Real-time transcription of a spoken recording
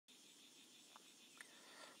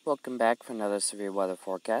Welcome back for another severe weather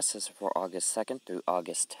forecast. This is for August 2nd through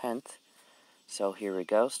August 10th. So here we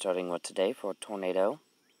go, starting with today for tornado.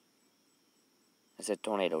 I said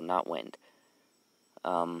tornado, not wind.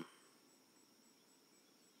 Okay.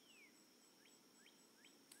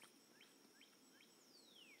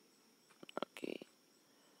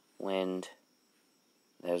 Wind.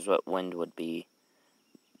 There's what wind would be.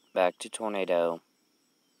 Back to tornado.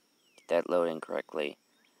 Get that loading correctly.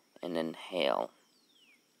 And then hail.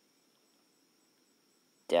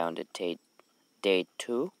 Down to day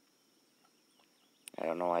 2. I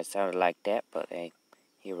don't know why I sounded like that, but hey,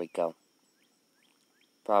 here we go.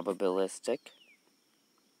 Probabilistic.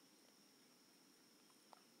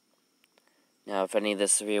 Now, if any of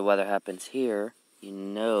this severe weather happens here, you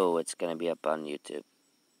know it's going to be up on YouTube.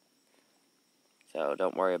 So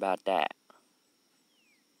don't worry about that.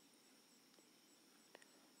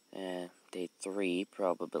 Day 3,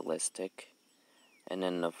 probabilistic. And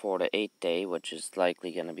then the 4 to 8 day, which is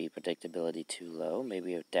likely going to be predictability too low.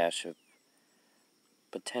 Maybe a dash of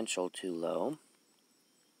potential too low.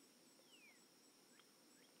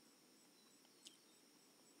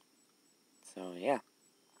 So, yeah.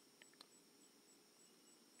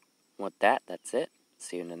 With that, that's it.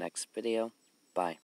 See you in the next video. Bye.